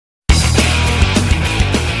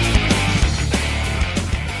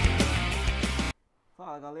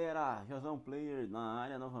Fala galera, Josão Player na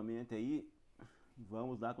área novamente aí.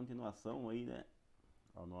 Vamos dar continuação aí, né,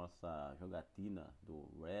 a nossa jogatina do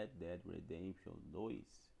Red Dead Redemption 2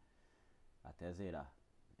 até zerar.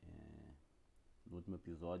 No último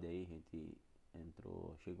episódio aí a gente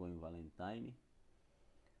chegou em Valentine,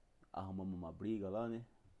 arrumamos uma briga lá, né,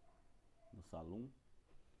 no salão.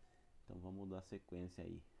 Então vamos dar sequência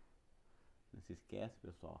aí. Não se esquece,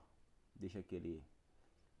 pessoal, deixa aquele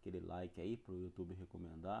like aí pro YouTube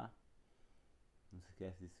recomendar. Não se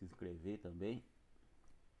esquece de se inscrever também.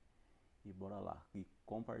 E bora lá, e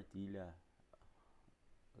compartilha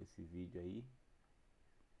esse vídeo aí.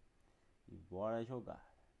 E bora jogar.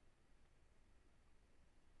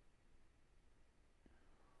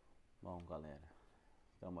 Bom, galera,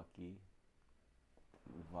 estamos aqui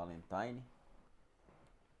no Valentine.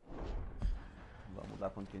 Vamos dar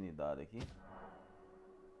continuidade aqui.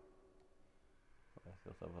 Vai ser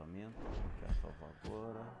o salvamento. Quer salvar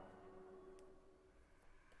agora.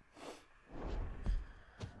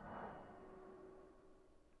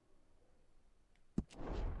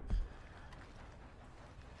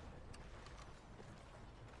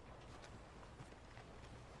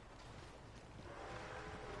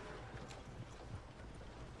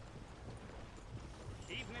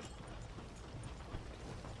 Evening.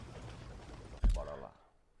 Bora lá.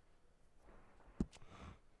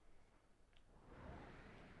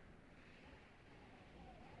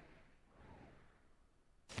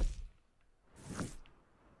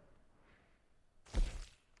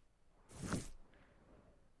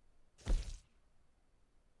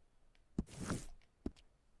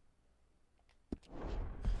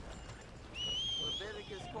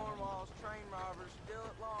 Leviticus Cornwall's train robbers still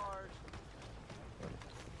at large.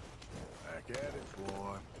 Back at it,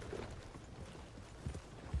 boy.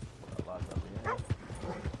 Bora lá também.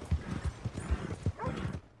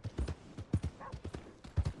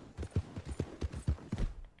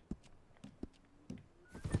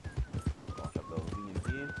 Dá um chapéuzinho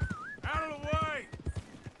aqui. Out of the way!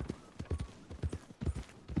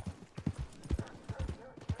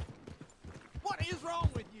 What is wrong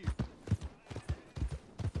with you?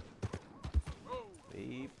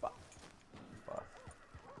 Epa! Passa.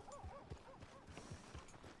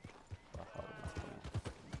 Passa na frente.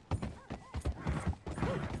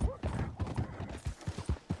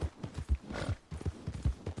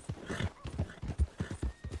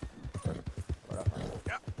 Bora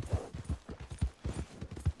lá.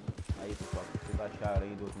 Aí, pessoal, se vocês acharam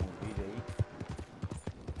aí do último vídeo aí,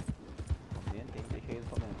 comenta aí, deixa aí nos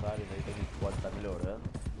comentários aí que a gente pode estar melhorando.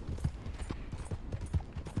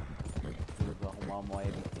 Preciso arrumar uma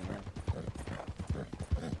webcam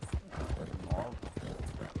nova.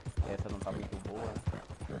 Essa não tá muito boa.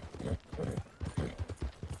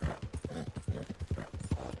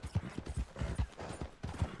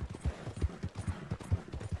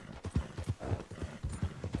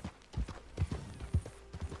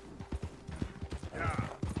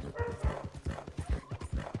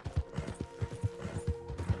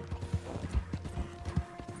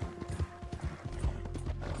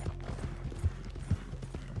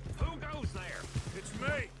 Who goes there? It's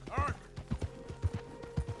me, Arthur.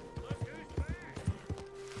 Look who's back.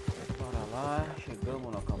 Bora lá,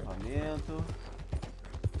 chegamos no acampamento.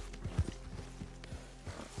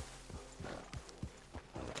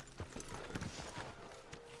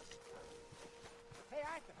 Hey,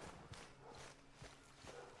 Arthur.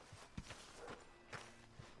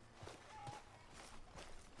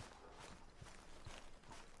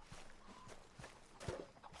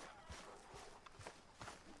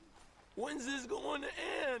 When's this going to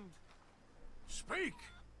end? Speak.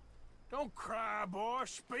 Don't cry, boy.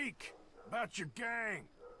 Speak about your gang.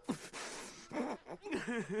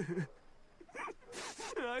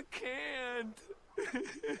 I can't.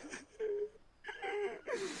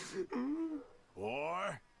 Boy.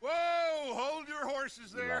 Whoa! Hold your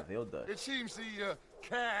horses Lá there. veio o Dutch. It seems the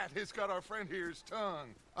cat has got our friend here's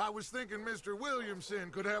tongue. I was thinking Mr. Williamson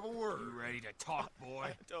could have a You word. ready to talk, boy?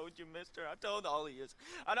 I told you, mister. I told all of you.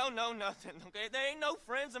 I don't know nothing, okay? They ain't no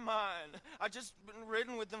friends of mine. I just been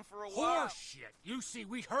ridden with them for a while. Horseshit! You see,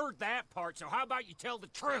 we heard that part, so how about you tell the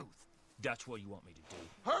truth? Dutch, what do you want me to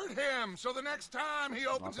do? Hurt him so the next time he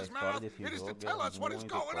opens Nossa, a his história mouth, desse it is to jogo tell é us what is muito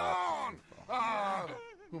going clássica, on. pessoal. Ah,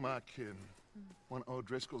 who am I kidding? One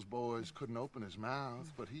O'Driscoll's boys couldn't open his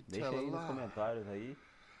mouth, but he'd Deixa tell a aí nos lie. comentários aí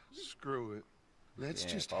Screw it. Let's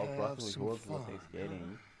just qual o have próximo some jogo que vocês fun. querem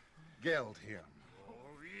aí. Geld him.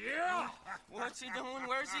 Oh, Yeah? What's he doing?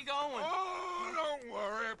 Where's he going? Oh, don't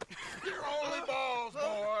worry. You're only balls,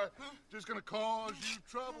 boy. Just gonna cause you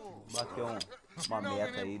trouble. Bateu uma You know, meta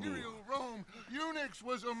in aí de Imperial Rome, eunuchs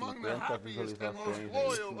was among the 50 happiest and most visualizações,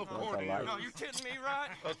 loyal of 50 courtiers. likes. No, you kidding me, right?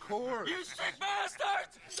 Of course. You sick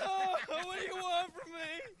bastards! Oh, what do you want from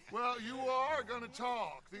me? Well, you are gonna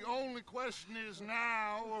talk. The only question is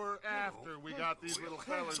now or after we got these little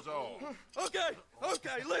fellas off.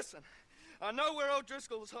 Okay, listen. I know where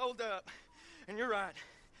O'Driscoll's holed up, and you're right.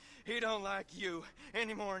 He don't like you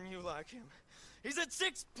any more than you like him. He's at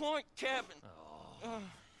 6 Point Cabin.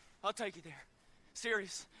 I'll take you there.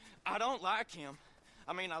 Serious, I don't like him.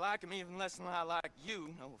 I mean, I like him even less than I like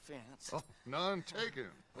you, no offense. Oh, none taken.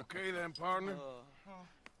 Okay then, partner.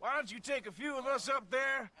 Why don't you take a few of us up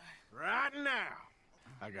there right now?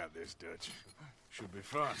 I got this, Dutch. Should be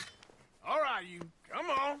fun. All right, you. Come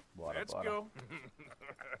on. Let's go.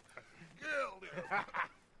 Gilded.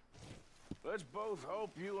 Let's both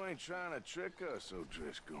hope you ain't trying to trick us,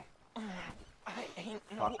 O'Driscoll. I ain't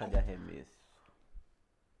no... Faca de arremesso.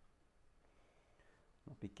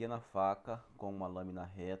 Uma pequena faca com uma lâmina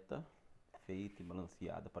reta, feita e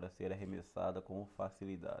balanceada para ser arremessada com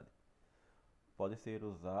facilidade. Pode ser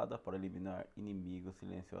usada para eliminar inimigos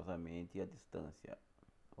silenciosamente e à distância,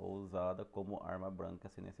 ou usada como arma branca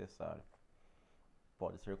se necessário.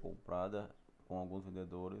 Pode ser comprada com alguns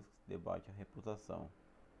vendedores de baixa reputação,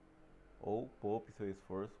 ou poupe seu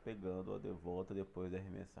esforço pegando-a de volta depois de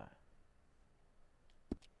arremessar.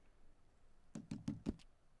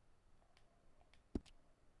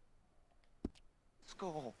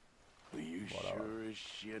 Skull. You sure as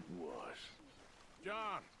shit was.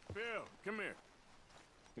 John, Bill, come here.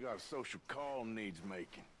 We got a social call needs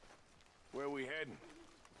making. Where we heading?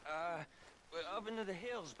 We're up into the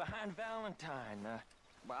hills behind Valentine.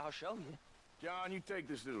 Well, I'll show you. John, you take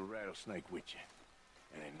this little rattlesnake with you.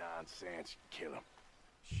 Any nonsense, kill him.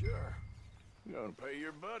 Sure. You're gonna pay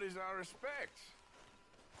your buddies our respects.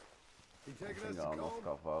 He taking us Pegar to o nosso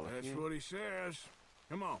Cole? cavalo That's aqui. what he says.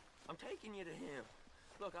 Come on. I'm taking you to him.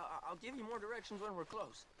 Look, I'll give you more directions when we're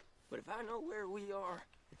close. But if I know where we are,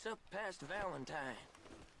 it's up past Valentine.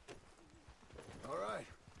 All right,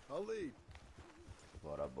 I'll lead.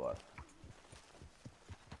 Bora, bora.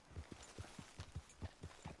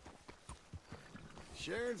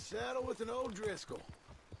 Sharing saddle with an O'Driscoll.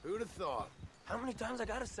 Who'd have thought? How many times I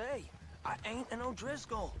gotta say? I ain't an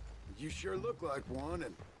O'Driscoll. You sure look like one,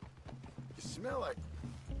 and you smell like...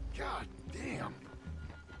 God damn.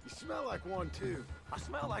 You smell like one, too. I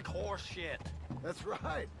smell like horse shit. That's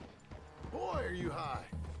right. Boy, are you high.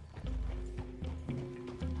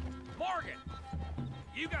 Morgan!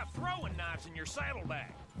 You got throwing knives in your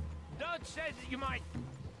saddlebag. Dud said that you might...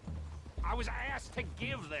 I was asked to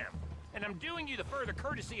give them, and I'm doing you the further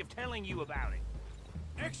courtesy of telling you about it.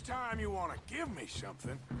 Next time you want to give me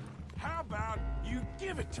something, how about you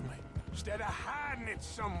give it to me, instead of hiding it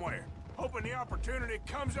somewhere, hoping the opportunity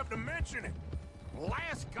comes up to mention it?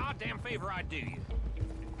 Last goddamn favor I do you.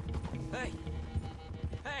 Hey!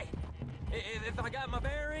 Hey! If I got my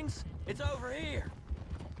bearings, it's over here.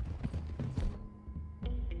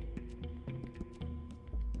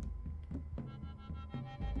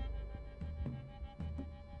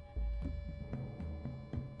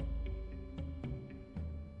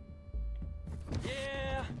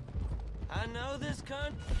 Yeah, I know this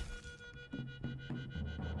country.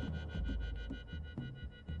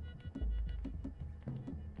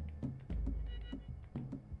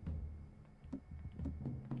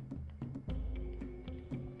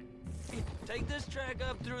 Take this track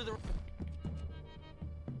up through the...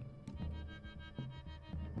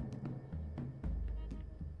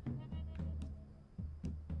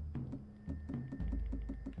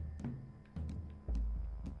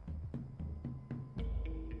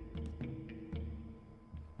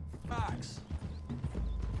 Fox.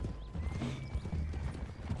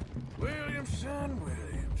 Williamson.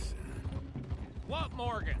 What,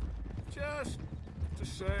 Morgan? Just to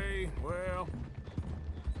say, well,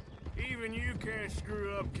 even you can't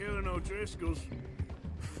screw up killing O'Driscolls.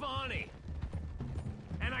 Funny.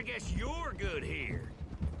 And I guess you're good here.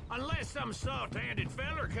 Unless some soft-handed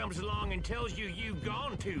feller comes along and tells you you've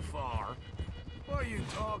gone too far. What are you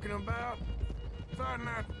talking about? Fighting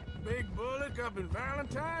that big bullock up in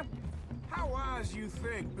Valentine? How wise you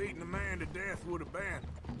think beating a man to death would have been?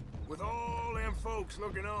 With all them folks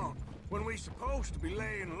looking on, when we supposed to be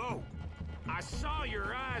laying low. I saw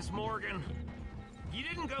your eyes, Morgan. You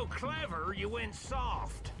didn't go clever, you went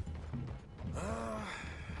soft.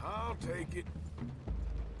 I'll take it.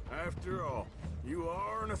 After all, you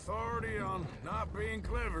are an authority on not being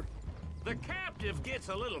clever. The captive gets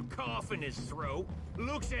a little cough in his throat,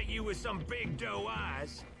 looks at you with some big doe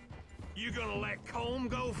eyes. You gonna let Combe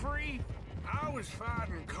go free? I was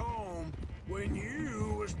fighting Combe when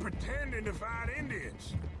you was pretending to fight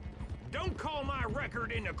Indians. Don't call my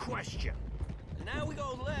record into question. And now we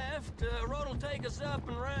go left. Road'll take us up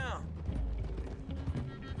and round.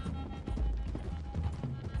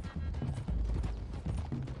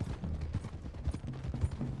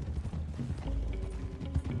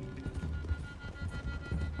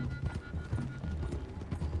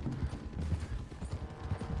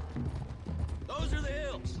 Those are the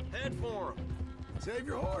hills. Head for them. Save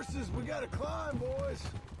your horses, we gotta climb, boys.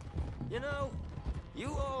 You know, you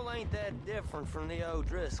all ain't that different from the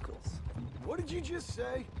O'Driscolls. What did you just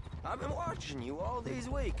say? I've been watching you all these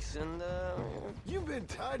weeks, and, You've been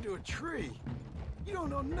tied to a tree. You don't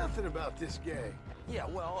know nothing about this gang. yeah,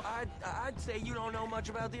 well, I'd say you don't know much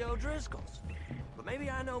about the O'Driscolls. But maybe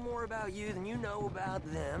I know more about you than you know about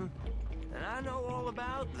them. And I know all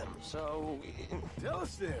about them, so... Tell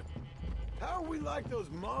us then, how are we like those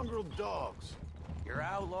mongrel dogs? You're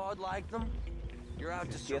outlawed like them? You're out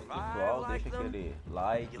to Esqueça, survive pessoal, like deixa them? aquele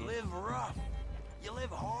like, You live rough. You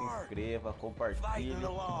live se hard. inscreva, Fighting the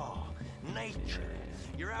compartilhe. law. Nature.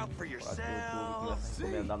 You're out for Para que o YouTube yourself. começa a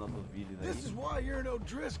recomendar nossos vídeos aí. This is why you're an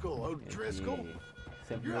O'Driscoll, O'Driscoll. E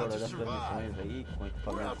sempre You're out to melhorando as survive. transmissões aí, com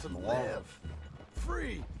We're out equipamentos to novos. live.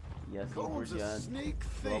 Free. E assim por Combs a diante. sneak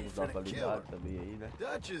Jogos thief da and a killer. atualidade também aí, né?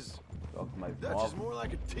 Jogos mais Dutch novos. is more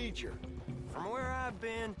like a teacher. From where I've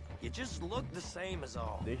been, you just look the same as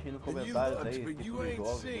all. Deixem nos And you comentários looked, aí but esse you tipo de ain't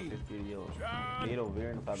jogos que seen. vocês queriam John, ver ou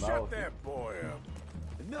ver no canal. Shut that boy up.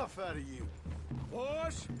 Enough out of you.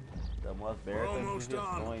 Boys, Estamos abertos às Almost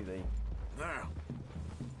sugestões aí. now,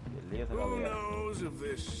 Beleza, who galera? knows if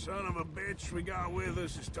this son of a bitch we got with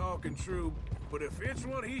us is talking true, but if it's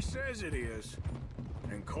what he says it is,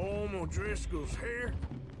 and Colm O'Driscoll's here,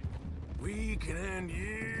 we can end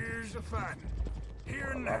years of fighting.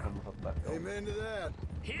 Here and Lá now. vamos atacar. Amen to that.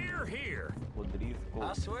 Here, here. Rodrisco,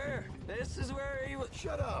 I swear, this is where he was.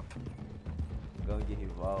 Shut up. gangue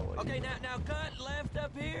rival aí. Okay, now cut left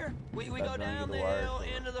up here. We Tá go down dando the ar, hill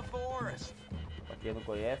senhor. into the forest. Pra quem não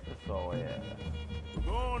conhece, pessoal, é We're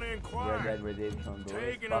going in Red Dead quiet, Redemption 2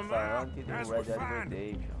 Taking them passa out antes do as Red we Dead find 'em.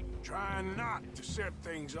 Redemption. trying not to set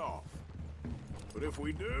things off. But if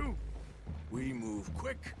we do, we move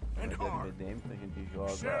quick and Red Dead hard. Redemption a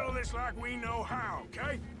gente Settle joga this like we know how,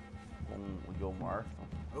 okay? com o John Marston,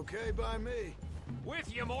 Okay by me. With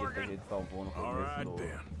you, que a Morgan. gente salvou no Alright, começo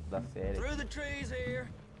then. da série, Through the trees here.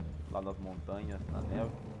 lá nas montanhas, na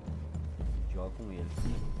neve. A gente joga com ele.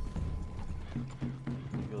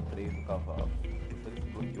 Nível 3 do cavalo. Você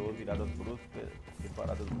desbloqueou viradas bruscas e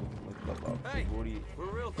paradas bruscas do cavalo. Hey, Segure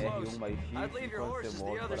we're real R1 close. mais X I'd leave your enquanto horses você the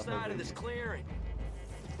move other para side of fazer this isso. clearing.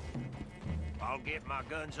 I'll get my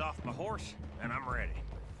guns off my horse, and I'm ready.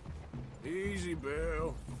 Easy,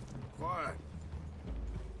 Bill. Quiet.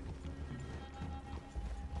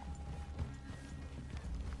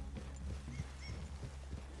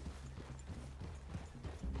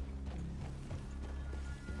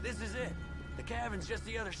 This is it. The cabin's just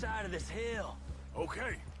the other side of this hill.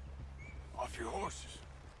 Okay. Off your horses.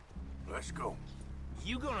 Let's go.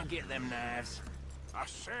 You gonna get them knives? I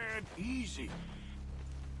said easy.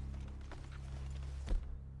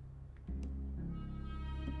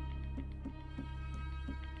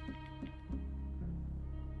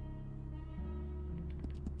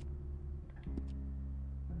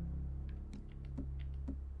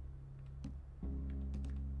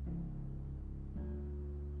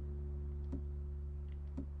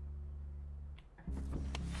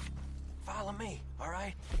 Follow me, all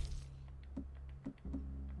right?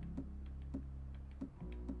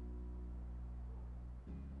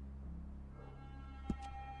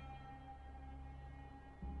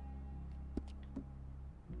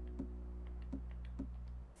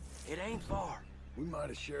 It ain't far. We might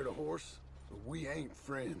have shared a horse, but we ain't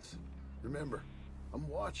friends. Remember, I'm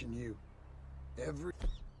watching you. Every...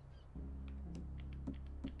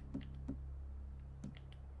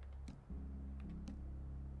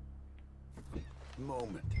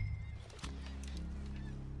 moment.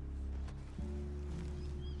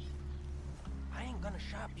 I ain't gonna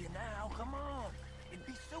shop you now, come on. It'd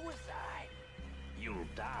be suicide. You'll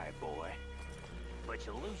die, boy. But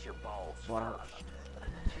you'll lose your balls Bora. first.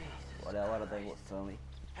 Agora é a hora da emoção, hein?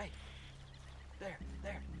 Hey, there,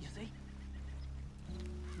 you see?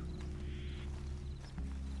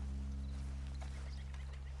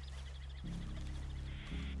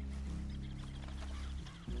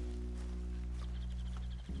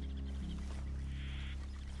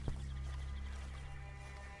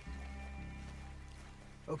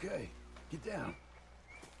 Okay, Get down.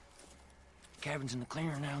 Cabin's in the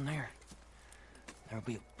clearing down there. There'll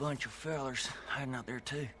be a bunch of fellers hiding out there,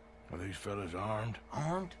 too. Are these fellas armed?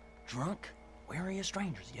 Armed, drunk, wary of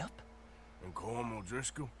strangers, yup. And Colm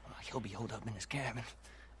O'Driscoll? He'll be holed up in his cabin.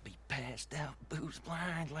 Be passed out, booze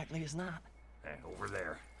blind, likely as not. Hey, over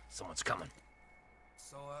there. Someone's coming.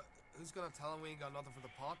 So, who's gonna tell him we ain't got nothing for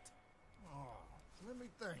the pot? Oh, let me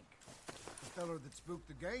think. The feller that spooked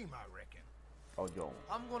the game, I reckon. Ó, o John.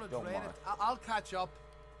 I'm gonna Don't drain mind. it. I'll catch up.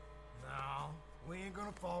 No, we ain't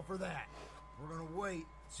gonna fall for that. We're gonna wait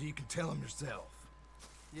so you can tell him yourself.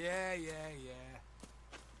 Yeah.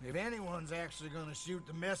 If anyone's actually gonna shoot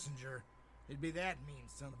the messenger, it'd be that mean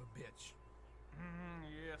son of a bitch.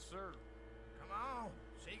 Yes, sir. Come on,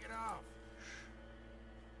 shake it off.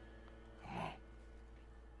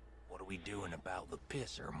 What are we doing about the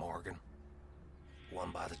pisser, Morgan?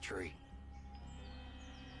 One by the tree.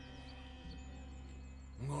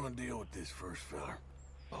 I'm gonna deal with this first feller.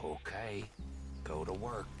 Okay, go to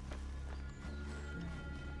work.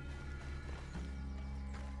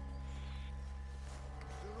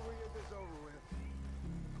 Sooner we get this over with.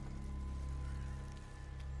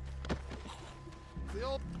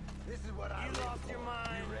 Phil, this is what I lost your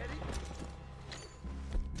mind. You ready?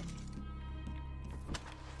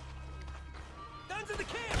 Guns in the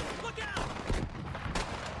camp! Look out!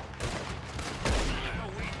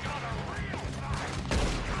 We got a real fight!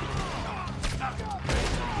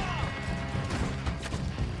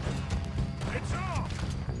 It's off!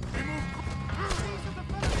 We move These are the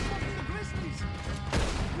fellas fucking the Grizzlies!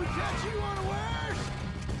 We catch you unawares!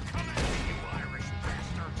 Come at me, you Irish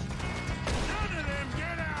bastards! None of them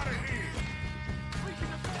get out of here! We can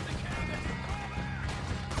defend the cabin!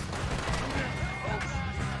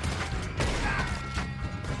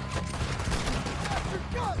 After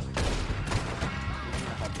gun!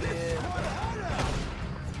 This is what hideout!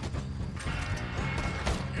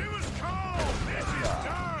 It was cold! This is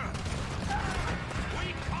done! We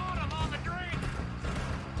caught him on the drink!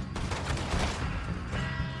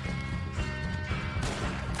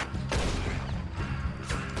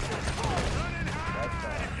 Run and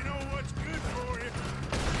hide if you know what's good for you!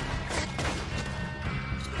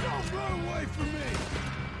 Don't run away from me!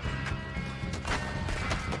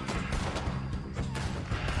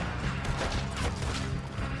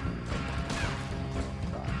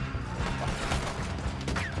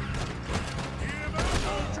 Give up,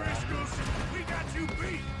 O'Driscolls! We got you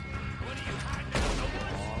beat! What are you hiding out the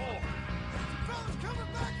woods for? Fellas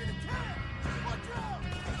coming back in the camp! Watch out!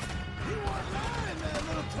 You weren't lying there,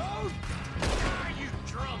 little toad! Ah, you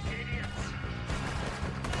drunk idiots!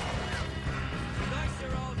 Nice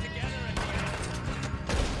they're all together again.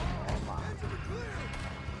 Into the clear!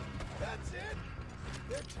 That's it!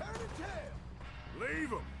 They're turning tail! Leave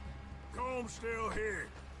them! Comb's still here.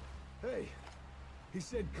 Hey, he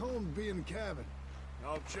said Colm be in the cabin.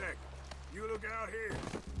 I'll check. You look out here.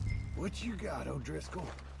 What you got, O'Driscoll?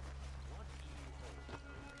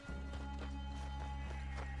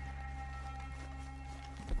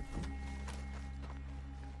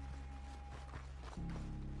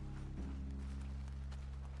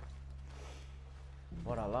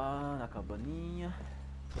 Bora lá, na cabaninha.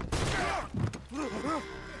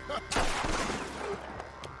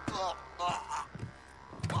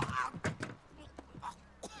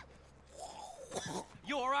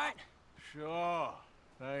 You all right? Sure.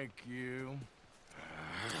 Thank you.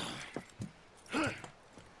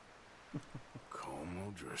 Colm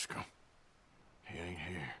O'Driscoll. He ain't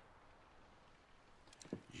here.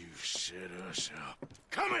 You set us up.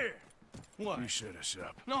 Come here! What? You set us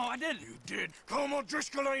up. No, I didn't. You did. Colm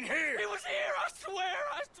O'Driscoll ain't here! He was here, I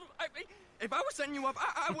swear! If I was setting you up,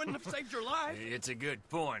 I wouldn't have saved your life. It's a good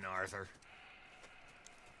point, Arthur.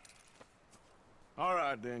 All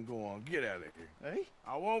right, then, go on. Get out of here. Hey?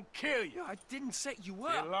 I won't kill you. I didn't set you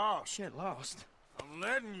Get up. lost. Shit, lost. I'm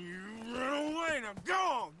letting you run away. Now go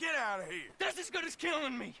on. Get out of here. That's as good as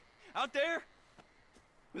killing me. Out there,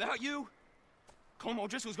 without you, Colm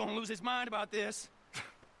O'Driscoll's gonna lose his mind about this.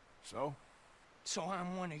 So? So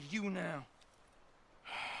I'm one of you now.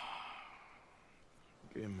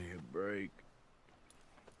 Give me a break.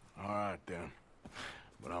 All right, then.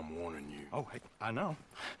 But I'm warning you. Oh, hey, I know.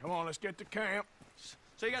 Come on, let's get to camp.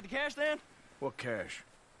 So you got the cash then? What cash?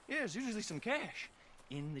 Yeah, there's usually some cash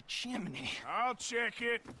in the chimney. I'll check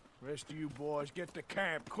it. Rest of you boys, get to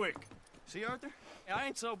camp, quick. See, Arthur? I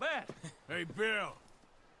ain't so bad. Hey, Bill.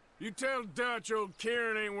 You tell Dutch old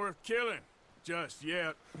Kieran ain't worth killing. Just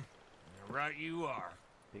yet. Right you are.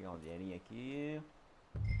 Pegar um dinheirinho aqui.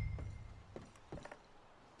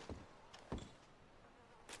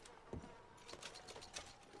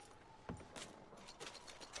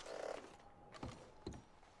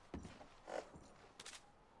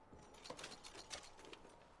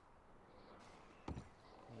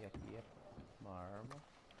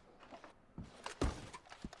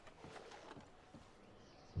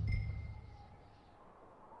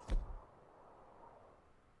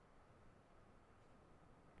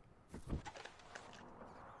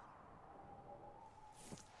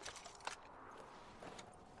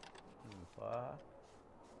 Opa.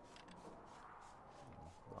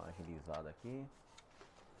 Dá uma agilizada aqui.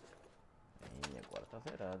 E agora tá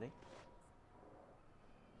zerado, hein?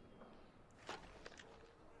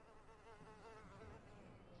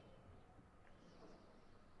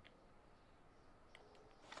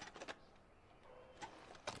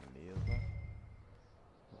 Beleza.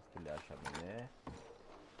 Vasculhar a chaminé.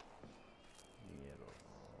 Dinheiro.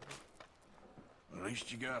 At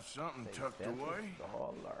least you got something tucked away. $600.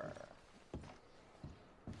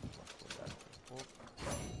 Vasculhar aqui um pouco.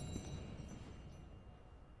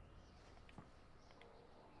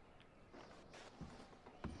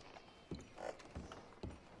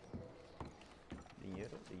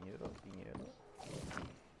 Dinheiro, dinheiro, dinheiro.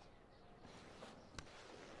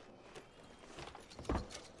 $1.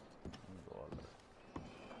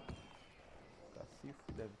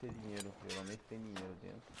 Cacifo deve ter dinheiro, geralmente tem dinheiro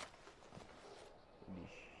dentro.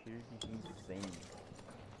 Elixir de ginseng.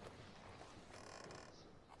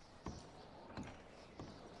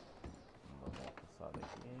 Vamos dar uma passada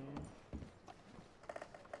aqui.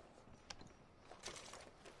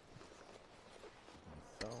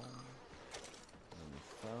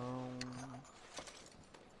 Munição.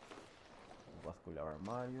 Vou vasculhar o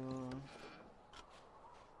armário.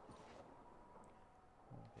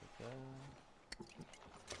 Vamos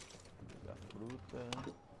pegar fruta.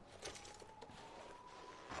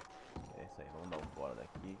 É isso aí, vamos dar um fora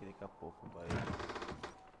daqui que daqui a pouco vai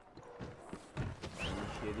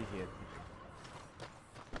encher de gente.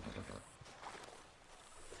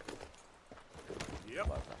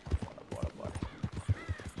 Bora.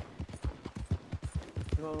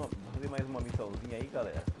 Vamos fazer mais uma missãozinha aí,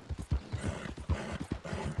 galera.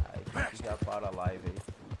 Aí a gente já para a live aí.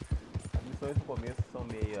 As missões no começo são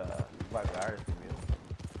meio devagar assim mesmo.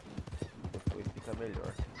 Depois fica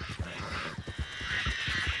melhor.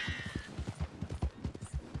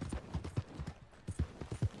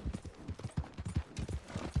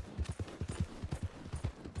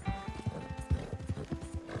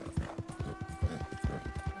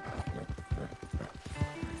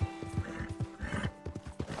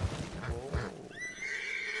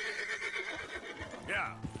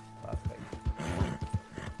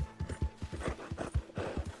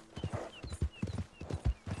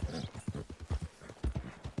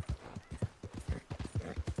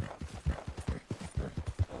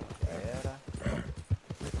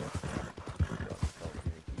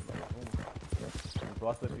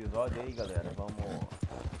 Próximo episódio aí, galera, vamos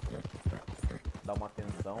dar uma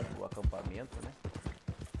atenção pro acampamento, né?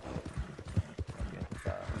 O acampamento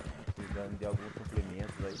tá precisando de alguns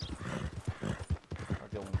suplementos aí.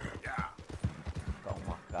 Fazer uma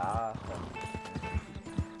caça,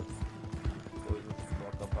 coisas pro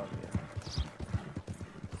acampamento.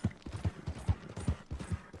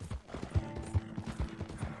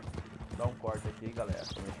 Vou dar um corte aqui, galera.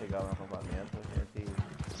 Quando chegar no acampamento, a gente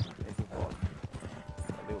volta.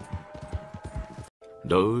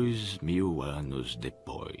 2000 anos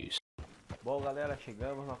depois. Bom, galera,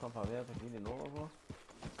 chegamos no acampamento aqui de novo.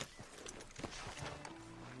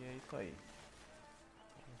 E é isso aí.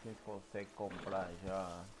 A gente consegue comprar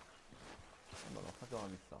já. Vamos fazer uma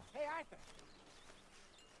missão. Hey, Arthur.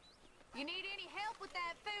 You need any help with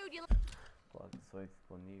that food? Missões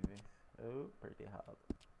disponíveis. Apertei errado.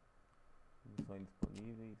 Missões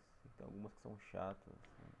disponíveis. Tem algumas que são chatas.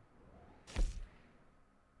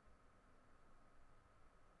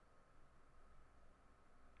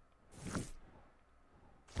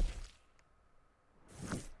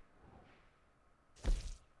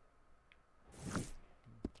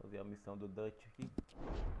 Fazer a missão do Dutch aqui.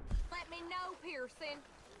 Let me know, Pearson.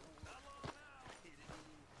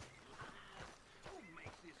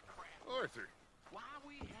 Arthur. Why are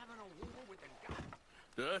we having a war with the guy?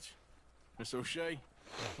 Dutch? Miss O'Shea?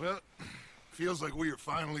 Well, feels like we are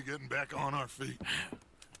finally getting back on our feet.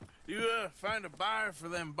 You, find a buyer for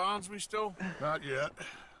them bonds we stole? Not yet,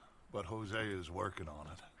 but Jose is working on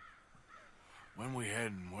it. When we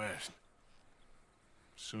heading west?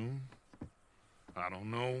 Soon? I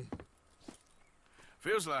don't know.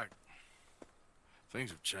 Feels like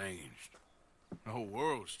things have changed. The whole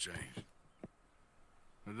world's changed.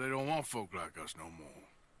 They don't want folk like us no more.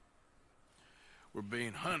 We're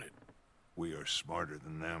being hunted. We are smarter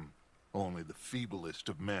than them. Only the feeblest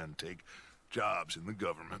of men take jobs in the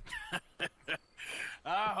government.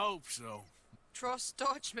 I hope so. Trust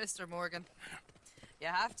Dutch, Mr. Morgan. You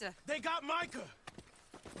have to. They got Micah!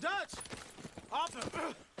 Dutch!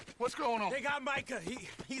 Arthur! What's going on? They got Micah.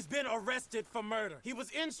 He's been arrested for murder. He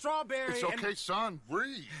was in Strawberry. It's okay, son.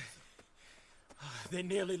 Breathe. They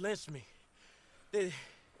nearly lynched me.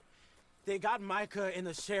 They got Micah and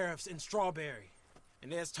the sheriffs in Strawberry.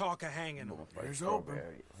 And there's talk of hanging him. Here's open.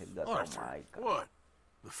 Arthur, what?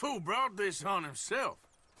 The fool brought this on himself.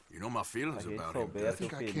 You know my feelings about him. I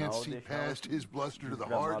think I can't see past his bluster to the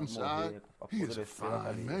heart inside. He is a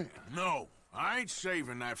fine man. No, I ain't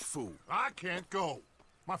saving that fool. I can't go.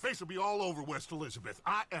 My face will be all over West Elizabeth.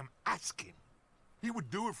 I am asking. He would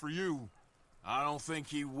do it for you. I don't think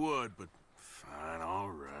he would, but fine, all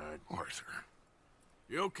right. Arthur.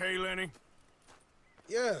 You okay, Lenny?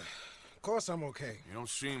 Yeah, of course I'm okay. You don't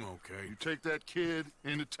seem okay. You take that kid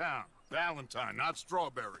into town. Valentine, not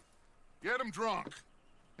Strawberry. Get him drunk.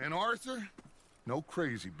 And Arthur, no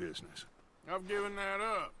crazy business. I've given that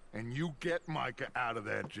up. And you get Micah out of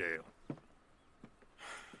that jail.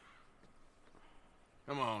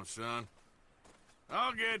 Come on, son.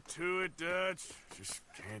 I'll get to it, Dutch. Just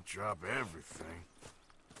can't drop everything.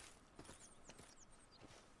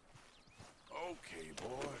 Okay,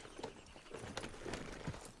 boy.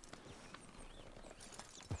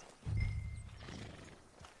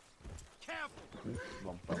 Careful.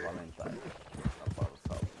 Vamos para Valentine. Para o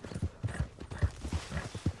salto.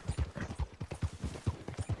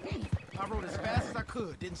 I rode as fast as I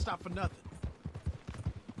could, didn't stop for nothing.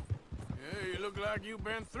 Yeah, you look like you've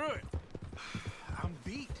been through it. I'm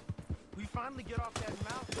beat. We finally get off that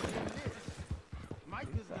mountain and this.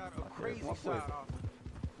 Micah's got a crazy side off.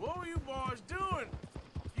 What were you boys doing?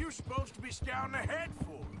 You're supposed to be scouting ahead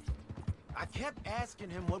for us. I kept asking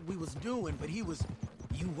him what we was doing, but he was,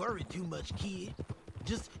 "You worry too much, kid.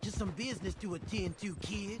 Just some business to attend to,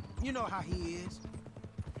 kid. You know how he is."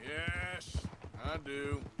 Yes, I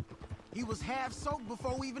do. He was half soaked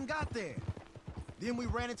before we even got there. Then we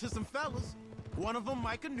ran into some fellas. One of them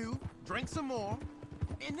Micah knew, drank some more.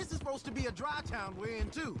 And this is supposed to be a dry town we're in,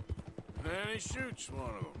 too. Then he shoots one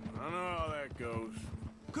of them. I know how that goes.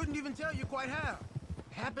 Couldn't even tell you quite how.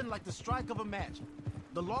 Happened like the strike of a match.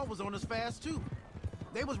 The law was on us fast, too.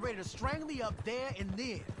 They was ready to strangle me up there and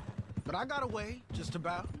then. But I got away, just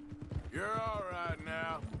about. You're all right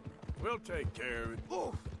now. We'll take care of it.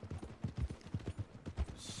 Oof.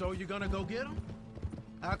 So you're gonna go get him?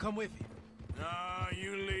 I'll come with you. No,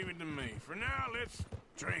 you leave it to me. For now, let's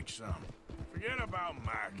drink some. Forget about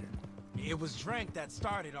Micah. It was drink that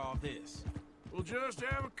started all this. We'll just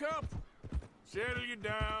have a couple. Settle you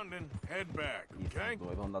down, then head back, okay?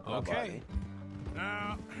 Dois vão dar trabalho, hein?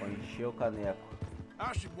 Now, Vou encher o caneco.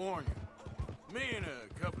 I should warn you. Me and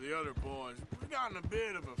a couple of the other boys, we got in a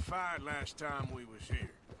bit of a fight last time we was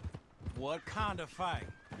here. What kind of fight?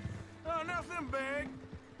 Oh, nothing big.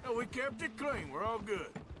 No, we kept it clean. We're all good.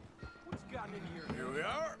 What's gotten in here? Here we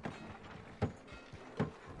are.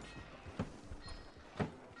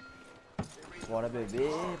 Bora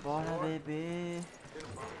beber, bora beber.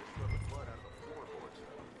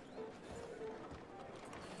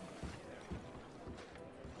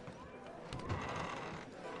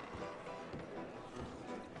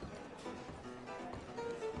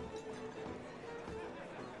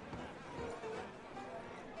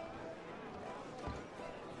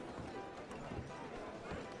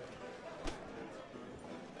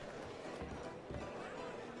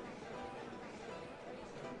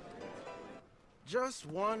 Just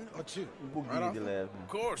one or two. Buguinho de leve. Of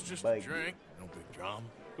course, just a drink. No big drama.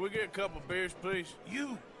 Can we get a couple beers, please?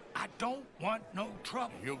 I don't want no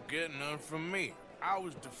trouble. You'll get none from me. I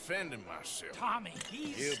was defending myself. Tommy,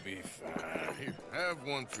 he's... He'll be fine. Here, have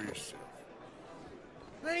one for yourself.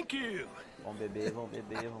 Thank you. Vamos beber, vamos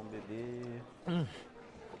beber, vamos beber.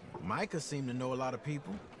 Micah seemed to know a lot of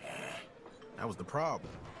people. That was the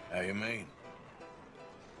problem. How you mean?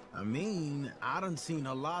 I mean, I done seen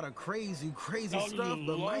a lot of crazy stuff,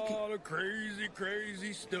 but Micah... A lot of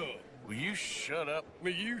crazy stuff. Will you shut up?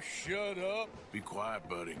 Will you shut up? Be quiet,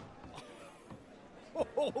 buddy.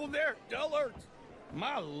 Oh, they're dullards.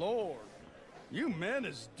 My lord. You men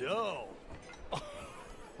is dull.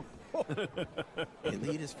 Hey,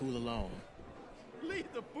 leave this fool alone.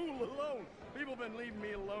 Leave the fool alone. People been leaving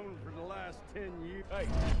me alone for the last 10 years. Hey,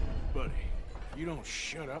 buddy, if you don't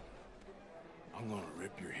shut up, I'm gonna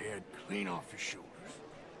rip your head clean off your shoulders.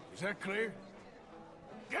 Is that clear?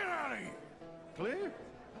 Get out of here! Clear?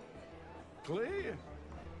 Clear?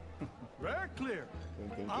 Very clear.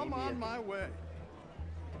 I'm on my way.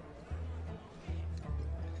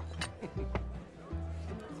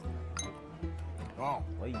 Oh.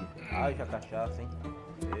 Oi, haja cachaça, hein?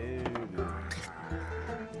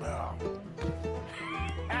 Wow.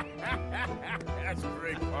 That's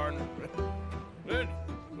great, partner.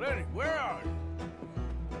 Lenny, where are you?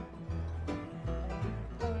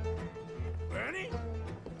 Lenny?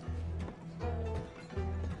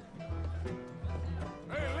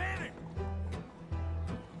 Hey, Lenny!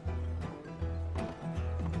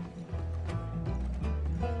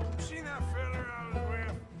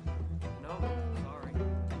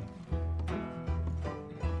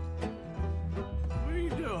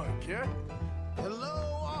 kid. Hello,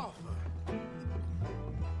 offer.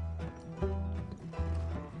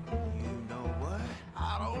 You know what?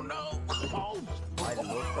 I don't know. Vai de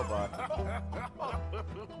novo, cobaço.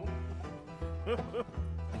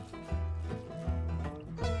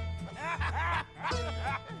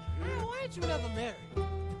 Why ain't you never married?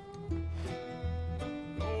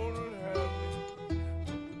 Lord help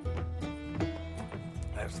me.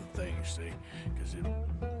 That's the thing, you see, because it...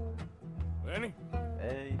 Lenny?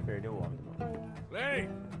 Ei, perdeu o homem de novo. Lenny!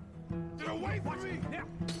 Get away from me! Now!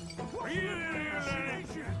 Are you in here, Lenny?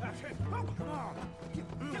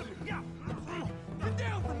 Get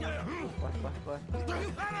down from there! Vai. Lenny!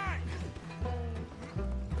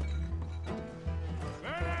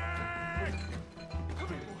 Lenny! Come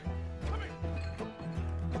here, boy. Come here.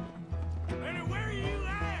 Lenny, where are you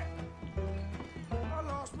at? I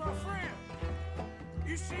lost my friend.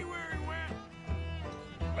 You see where he went?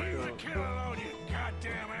 Leave the kid alone, you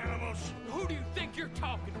goddamn animals. Who do you think you're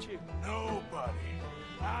talking to? Nobody.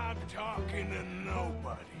 I'm talking to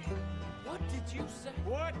nobody. What did you say?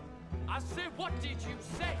 What? I said, what did you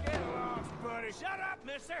say? Get lost, buddy. Shut up,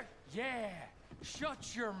 mister. Yeah,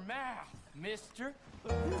 shut your mouth, mister.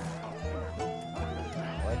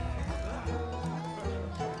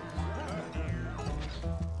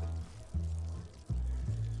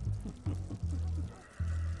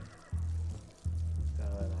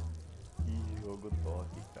 Cara, que jogo top,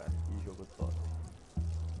 cara. Que jogo top.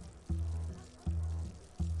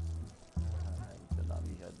 Aí, deixa eu dar uma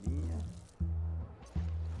mijadinha.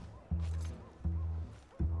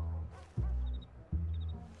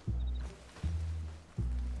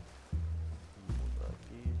 Muda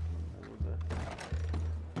aqui, muda.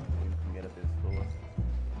 Em primeira pessoa.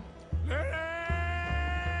 Lenny!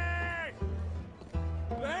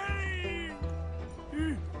 Lenny!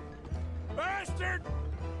 You bastard!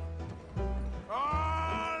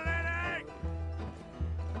 Oh, Lenny!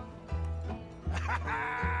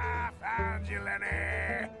 Found you,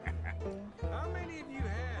 Lenny! How many of you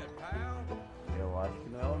had, pal? Eu acho que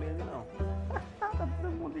não é o Lenny, não. Tá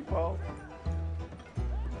todo mundo igual.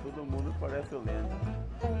 Todo mundo parece o Lenny.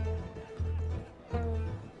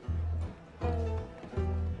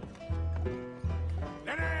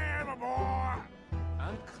 Lenny, my boy!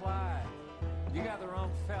 I'm Clyde. You got the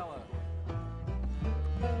wrong fella.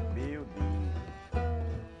 Meu Deus.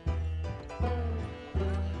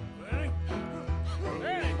 Lenny?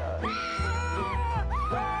 Lenny!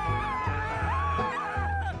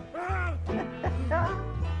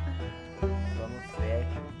 Só no 7.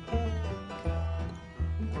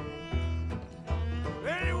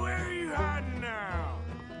 Lenny, where are you hiding now?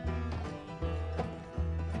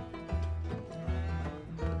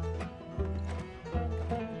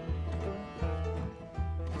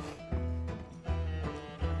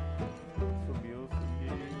 Subiu.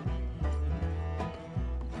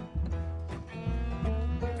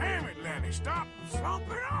 Damn it, Lenny, stop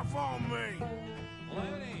slumping off on me!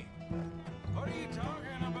 Lenny, what are you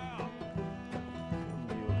talking about?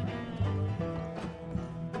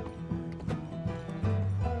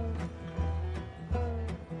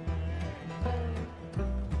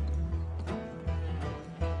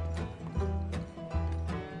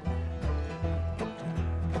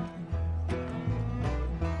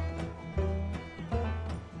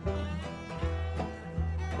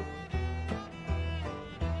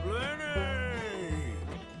 Lenny!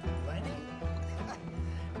 Lenny?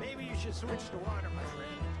 Maybe you should switch to water, my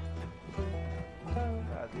friend.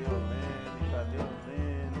 Cadê o Lenny? Cadê o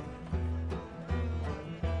Lenny?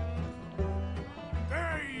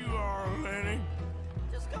 There you are, Lenny!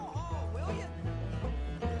 Just go home, will you?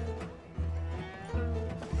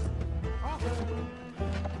 Arthur,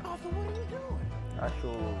 what are you doing?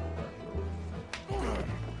 Achou.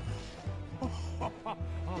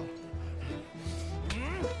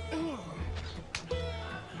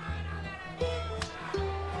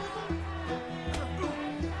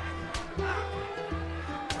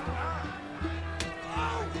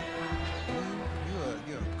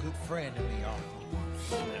 You're a good friend to me, Arthur.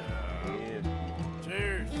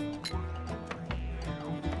 Cheers!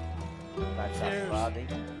 Tá chapado, hein?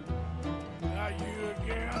 Not you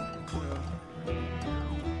again?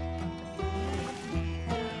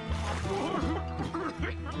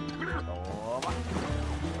 Toma.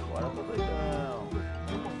 Agora eu tô doidão.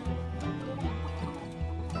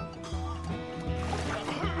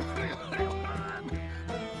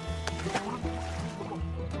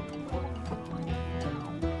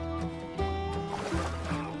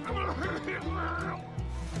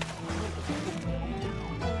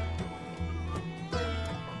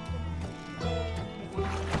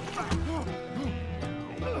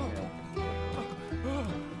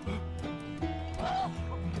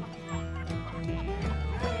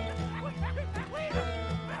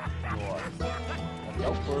 É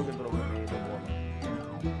o porco entrou no meio da bola.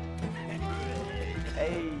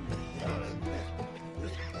 Ei!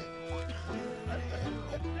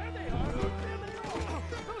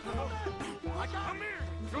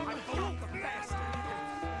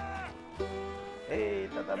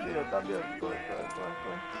 Eita, tá meu, corre, corre, corre,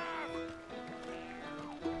 corre.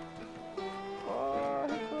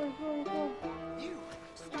 Corre, corre, corre, corre. You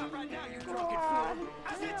stop right now, you crooked fool!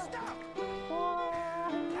 I said stop!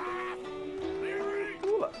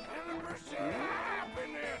 Pula!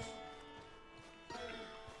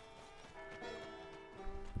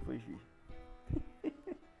 Fugi.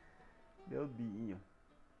 Meu dinho.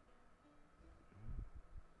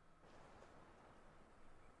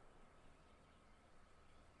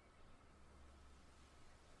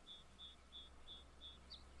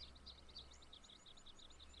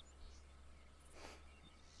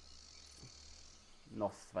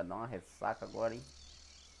 Nossa, vai dar uma ressaca agora, hein?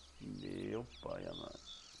 Meu pai amado.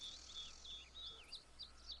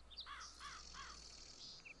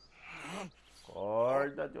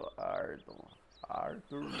 Acorda,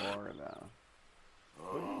 Arthur Morgan.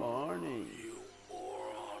 Good morning. You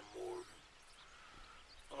moron, Morgan.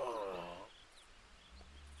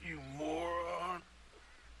 You moron.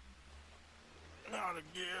 Not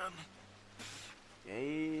again.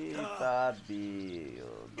 Eita,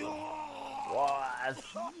 Bill.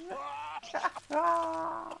 Nossa.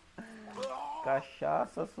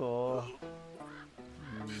 Cachaça só.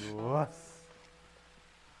 Nossa.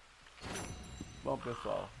 Bom,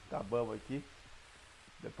 pessoal, acabamos aqui.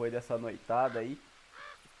 Depois dessa noitada aí.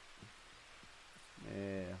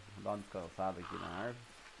 Vou dar uma descansada aqui na árvore.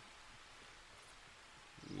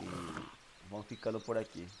 E vamos ficando por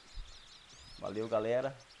aqui. Valeu,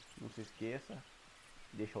 galera. Não se esqueça.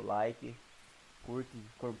 Deixa o like. Curte,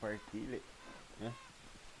 compartilha, né?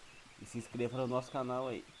 E se inscreva no nosso canal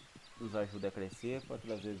aí. Nos ajuda a crescer para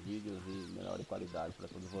trazer vídeos de melhor qualidade para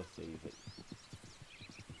todos vocês aí.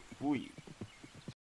 Fui!